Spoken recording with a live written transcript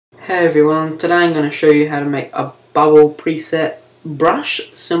Hey everyone, today I'm going to show you how to make a bubble preset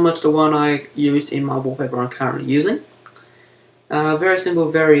brush similar to the one I used in my wallpaper I'm currently using. Very simple,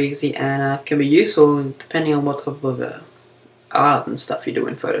 very easy, and can be useful depending on what type of art and stuff you do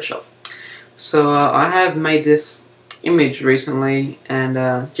in Photoshop. So I have made this image recently,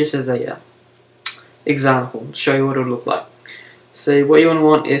 and just as a example, to show you what it would look like. So what you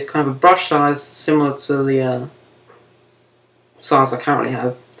want is kind of a brush size similar to the size I currently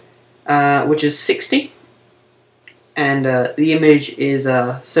have. Which is 60, and the image is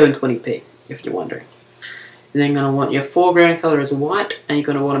 720p, if you're wondering. You're then going to want your foreground color as white, and you're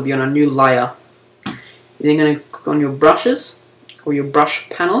going to want to be on a new layer. You're then going to click on your brushes, or your brush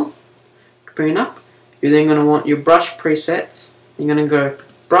panel, bring it up. You're then going to want your brush presets. You're going to go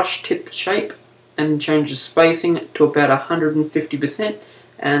brush tip shape, and change the spacing to about 150%,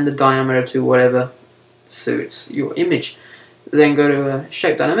 and the diameter to whatever suits your image. Then go to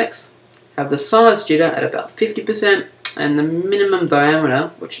shape dynamics. Have the size jitter at about 50%, and the minimum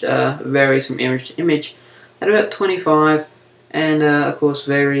diameter, which varies from image to image, at about 25, and of course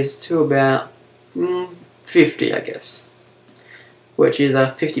varies to about 50, I guess, which is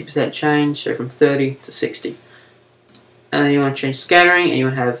a 50% change, so from 30 to 60. And then you want to change scattering, and you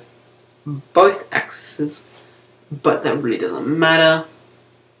want to have both axes, but that really doesn't matter.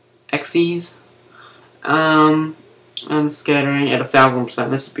 Axes. And scattering at 1000%.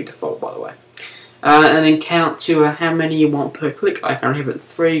 This would be default, by the way. And then count to how many you want per click. I can have it at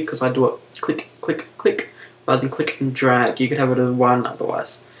 3 because I do it click, click, click, rather than click and drag. You could have it as 1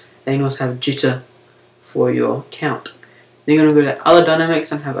 otherwise. And you also have jitter for your count. Then you're going to go to other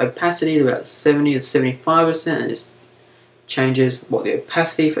dynamics and have opacity to about 70 to 75%, and it just changes what the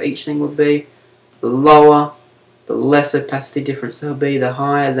opacity for each thing would be. The lower, the less opacity difference there will be. The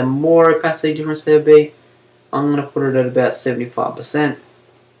higher, the more opacity difference there will be. I'm going to put it at about 75%.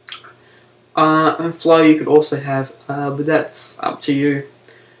 And flow you could also have, but that's up to you.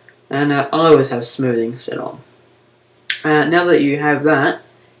 And I always have smoothing set on. Now that you have that,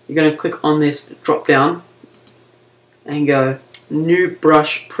 you're going to click on this drop down and go new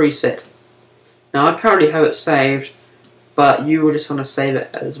brush preset. Now I currently have it saved, but you will just want to save it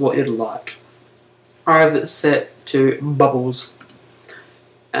as what you'd like. I have it set to bubbles,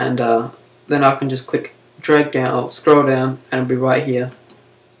 and then I can just click drag down, or scroll down, and it'll be right here.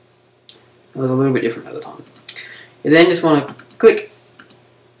 It was a little bit different at the time. You then just want to click,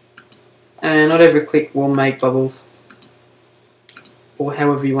 and not every click will make bubbles, or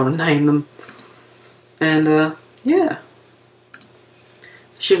however you want to name them. And yeah, it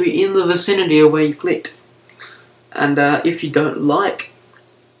should be in the vicinity of where you clicked. And if you don't like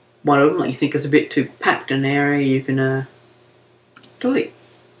one of them, like you think it's a bit too packed in an area, you can delete.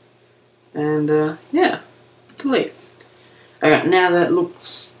 And yeah. Delete. Alright, now that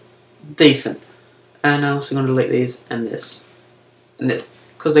looks decent. And I'm also going to delete these and this and this,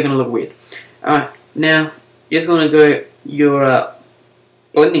 because they're going to look weird. Alright, now you're just going to go your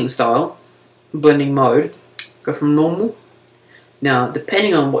blending style, blending mode, go from normal. Now,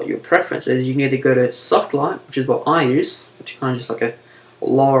 depending on what your preference is, you can either go to soft light, which is what I use, which is kind of just like a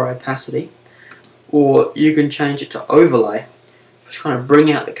lower opacity, or you can change it to overlay, which kind of bring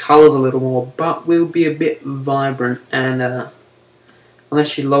out the colours a little more, but will be a bit vibrant, and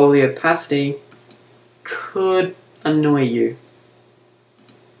unless you lower the opacity, could annoy you.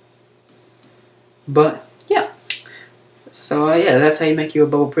 But yeah, so yeah, that's how you make your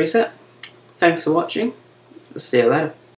bubble preset. Thanks for watching. See you later.